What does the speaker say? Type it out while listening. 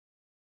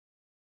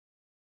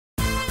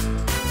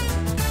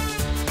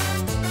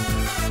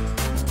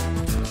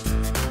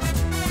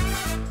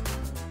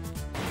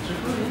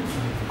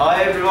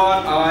Hi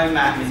everyone, I'm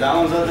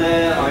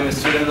Zamanzade. I'm a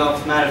student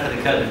of Marefat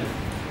Academy.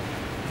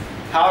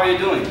 How are you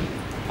doing?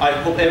 I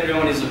hope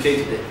everyone is okay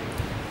today.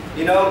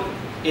 You know,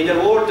 in the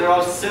world there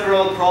are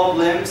several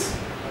problems.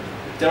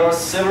 There are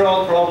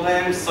several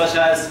problems such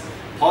as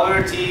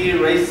poverty,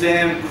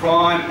 racism,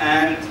 crime,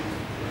 and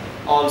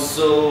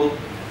also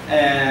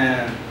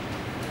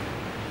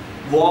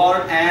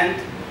war and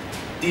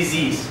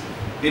disease.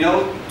 You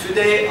know,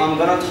 today I'm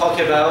gonna talk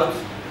about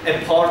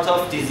a part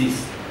of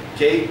disease.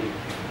 Okay?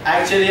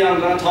 Actually,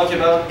 I'm gonna talk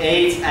about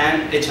AIDS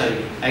and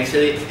HIV.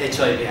 Actually, it's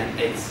HIV and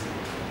AIDS.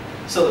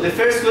 So the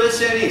first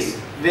question is,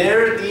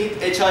 where did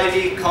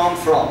HIV come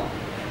from?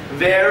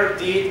 Where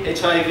did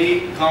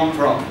HIV come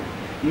from?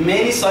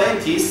 Many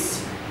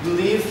scientists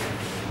believe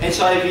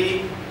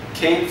HIV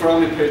came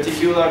from a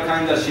particular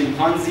kind of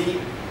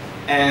chimpanzee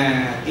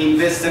in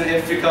Western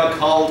Africa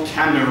called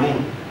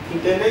Cameroon.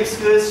 The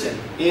next question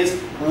is,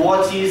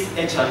 what is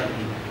HIV?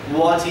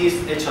 What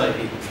is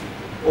HIV?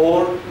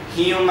 Or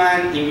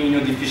human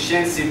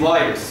immunodeficiency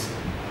virus?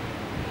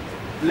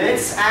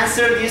 Let's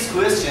answer these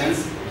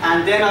questions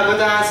and then I'm going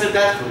to answer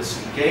that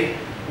question, okay?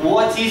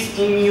 What is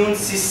immune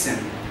system?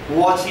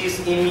 What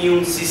is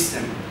immune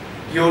system?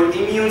 Your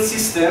immune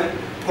system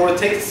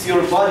protects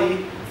your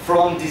body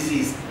from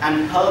disease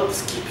and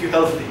helps keep you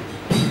healthy.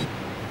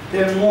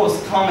 The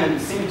most common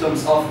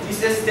symptoms of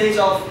this stage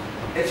of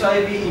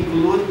HIV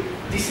include,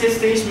 this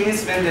stage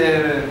means when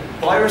the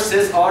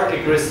viruses are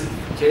aggressive,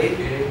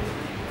 okay?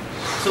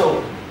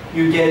 So,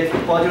 you get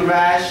body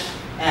rash,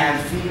 and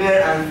fever,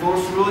 and sore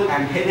throat,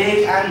 and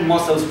headache, and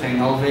muscles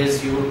pain.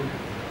 Always you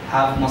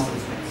have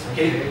muscles pains,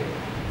 okay?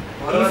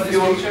 What about these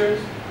pictures?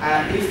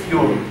 And if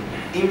your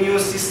immune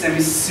system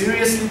is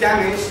seriously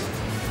damaged,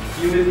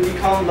 you will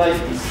become like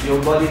this.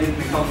 Your body will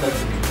become like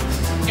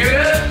this. Give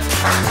it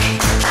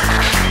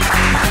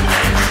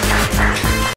up!